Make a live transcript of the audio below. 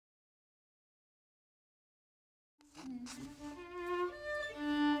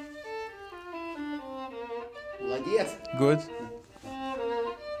Молодец. Good.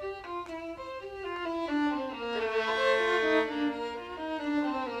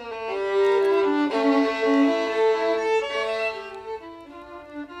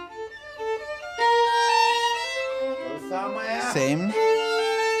 То же самое. Same.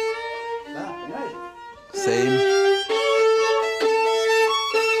 Да, понимаешь? Same.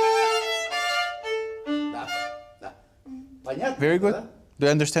 Да, да. Понятно? Very good. Да? Do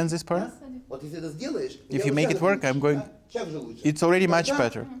you understand this part? Да? Вот если это сделаешь, If я you вот make щас it work, лучше, I'm going. да? Щас же лучше. It's already much Тогда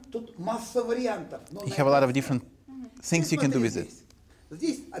better. Тут масса вариантов. Но You have a lot of different things you can do смотри with it. здесь.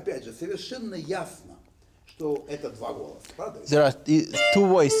 Здесь, опять же, совершенно ясно, что это два голоса, правда? There are two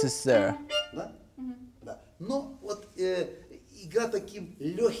voices there. Да? Да. Но вот игра таким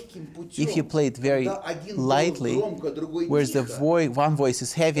легким путем, If you play it very когда один lightly, голос громко, другой whereas the тихо, one voice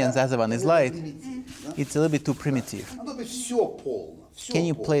is heavy and the other one is это light, примитив, да? it's a little bit too primitive. Надо быть все полно. Все Can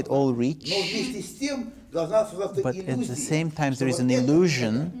you play it all полно, да? rich? Но вместе с тем должна создаться But at the иллюзия, same time, что there is вот an это-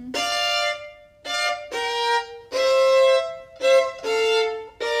 illusion.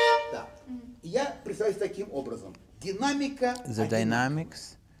 Да. И я представляю таким образом. Динамика The одинаковая.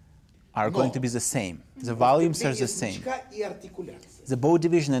 dynamics are going to be the same. The volumes are the same. Звучка и артикуляция. The bow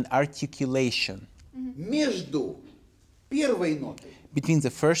division and articulation Между первой нотой between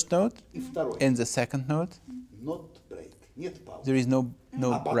the first note и второй and the second note, not break, нет паузы. there is no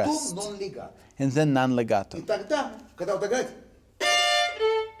А потом rest. нон-легат. And then И non-legato. тогда, когда вот играть,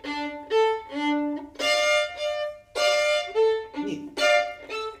 нет.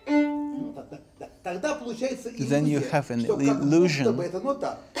 Ну, тогда получается Then you иллюзия, have an что как illusion. будто бы эта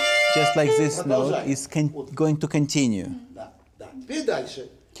нота. Just like this note Продолжай. is going to continue. Да, да. Теперь дальше.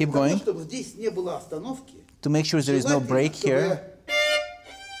 Keep Для того, going. чтобы здесь не было остановки, To make sure there is no желательно, break here, чтобы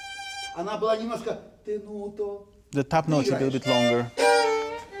она была немножко тянуто. the top note should be a little bit longer.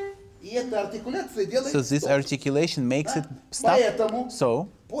 И эта артикуляция делает So this стоп. articulation makes it Да? stop. Поэтому So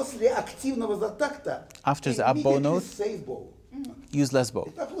после активного затакта After the up bow note, safe bow. use less bow.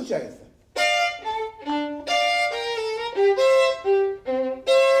 Это получается.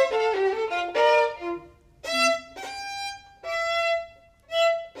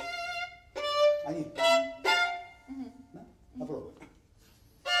 Они. Да? Попробуй.